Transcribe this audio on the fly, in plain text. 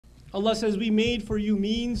Allah says, we made for you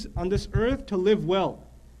means on this earth to live well.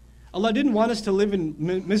 Allah didn't want us to live in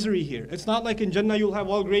misery here. It's not like in Jannah you'll have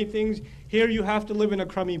all great things. Here you have to live in a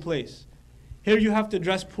crummy place. Here you have to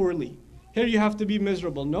dress poorly. Here you have to be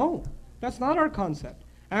miserable. No, that's not our concept.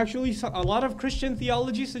 Actually, a lot of Christian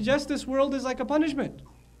theology suggests this world is like a punishment.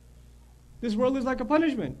 This world is like a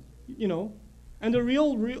punishment, you know. And the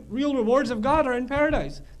real rewards of God are in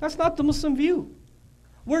paradise. That's not the Muslim view.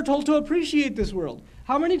 We're told to appreciate this world.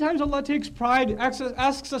 How many times Allah takes pride,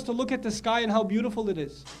 asks us to look at the sky and how beautiful it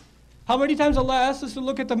is? How many times Allah asks us to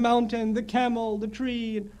look at the mountain, the camel, the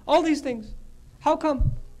tree, and all these things? How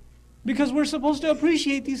come? Because we're supposed to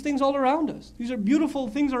appreciate these things all around us. These are beautiful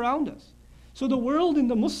things around us. So the world in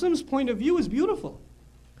the Muslim's point of view is beautiful.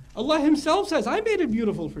 Allah Himself says, I made it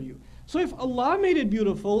beautiful for you. So if Allah made it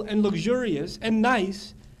beautiful and luxurious and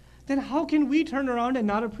nice, then how can we turn around and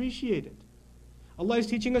not appreciate it? Allah is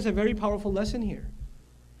teaching us a very powerful lesson here.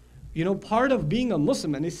 You know, part of being a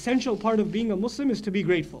Muslim, an essential part of being a Muslim is to be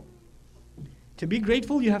grateful. To be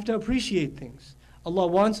grateful, you have to appreciate things. Allah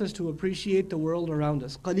wants us to appreciate the world around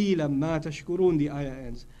us. قَلِيلًا مَا تَشْكُرُونَ, the ayah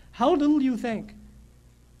ends. How little you think?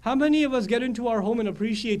 How many of us get into our home and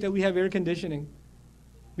appreciate that we have air conditioning?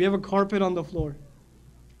 We have a carpet on the floor.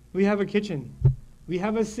 We have a kitchen. We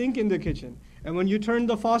have a sink in the kitchen. And when you turn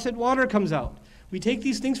the faucet, water comes out. We take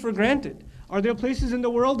these things for granted. Are there places in the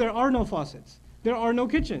world there are no faucets? There are no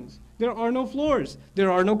kitchens. There are no floors.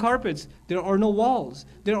 There are no carpets. There are no walls.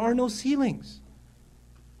 There are no ceilings.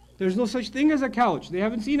 There's no such thing as a couch. They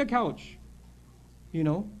haven't seen a couch. You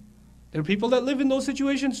know, there are people that live in those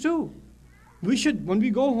situations too. We should, when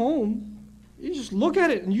we go home, you just look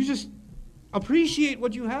at it and you just appreciate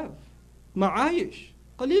what you have. Ma'ayish.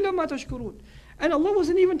 قَلِيلًا مَا تَشْكُرُونَ. And Allah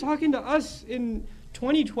wasn't even talking to us in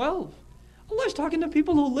 2012. Allah is talking to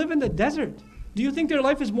people who live in the desert. Do you think their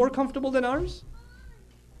life is more comfortable than ours?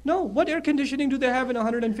 No. What air conditioning do they have in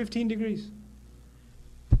 115 degrees?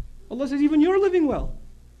 Allah says, even you're living well.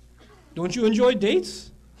 Don't you enjoy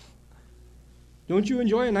dates? Don't you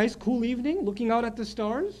enjoy a nice cool evening looking out at the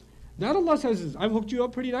stars? That Allah says is, I've hooked you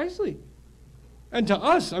up pretty nicely. And to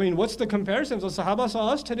us, I mean, what's the comparison? If the Sahaba saw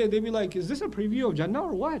us today, they'd be like, is this a preview of Jannah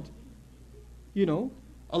or what? You know,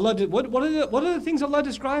 Allah did, what are the things Allah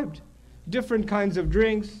described? Different kinds of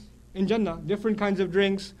drinks in Jannah, different kinds of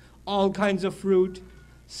drinks, all kinds of fruit,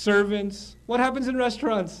 servants. What happens in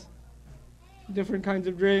restaurants? Different kinds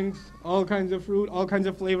of drinks, all kinds of fruit, all kinds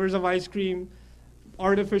of flavors of ice cream,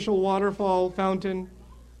 artificial waterfall fountain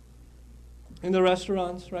in the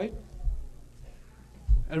restaurants, right?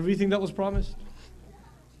 Everything that was promised.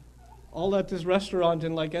 All at this restaurant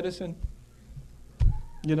in like Edison.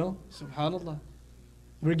 You know, subhanallah.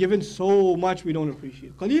 We're given so much we don't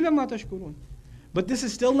appreciate. قَلِيلًا مَا تَشْكُرُونَ. But this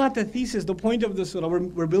is still not the thesis, the point of the surah.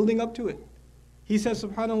 We're building up to it. He says,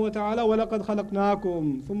 subhanahu wa ta'ala, وَلَقَدْ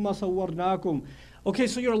خَلَقْنَاكُمْ ثُمَّ صَوَّرْنَاكُمْ. Okay,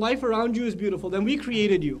 so your life around you is beautiful. Then we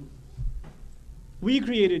created you. We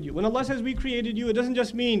created you. When Allah says we created you, it doesn't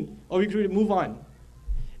just mean, oh, we created, move on.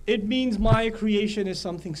 It means my creation is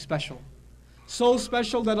something special. So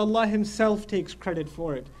special that Allah Himself takes credit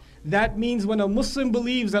for it. That means when a Muslim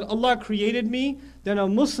believes that Allah created me, then a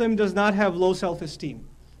Muslim does not have low self-esteem.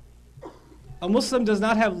 A Muslim does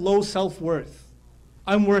not have low self-worth.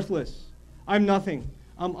 I'm worthless. I'm nothing.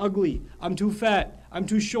 I'm ugly. I'm too fat. I'm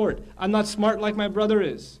too short. I'm not smart like my brother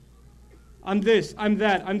is. I'm this. I'm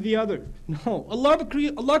that. I'm the other. No.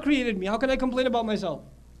 Allah created me. How can I complain about myself?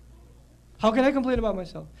 How can I complain about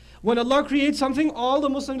myself? When Allah creates something, all the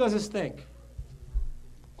Muslim does is thank.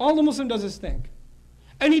 All the Muslim does is thank.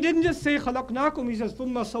 And He didn't just say خَلَقْنَاكُمْ. He says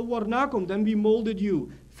ثُمَّ صَوَّرْنَاكُمْ. Then we molded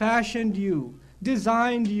you, fashioned you,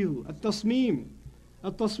 designed you. At-tasmeem.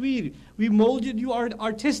 At-tasweer. We molded you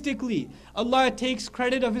artistically. Allah takes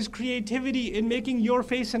credit of His creativity in making your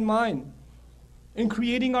face and mine, in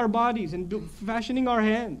creating our bodies, and fashioning our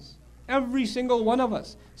hands. Every single one of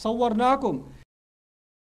us. صَوَّرْنَاكُمْ.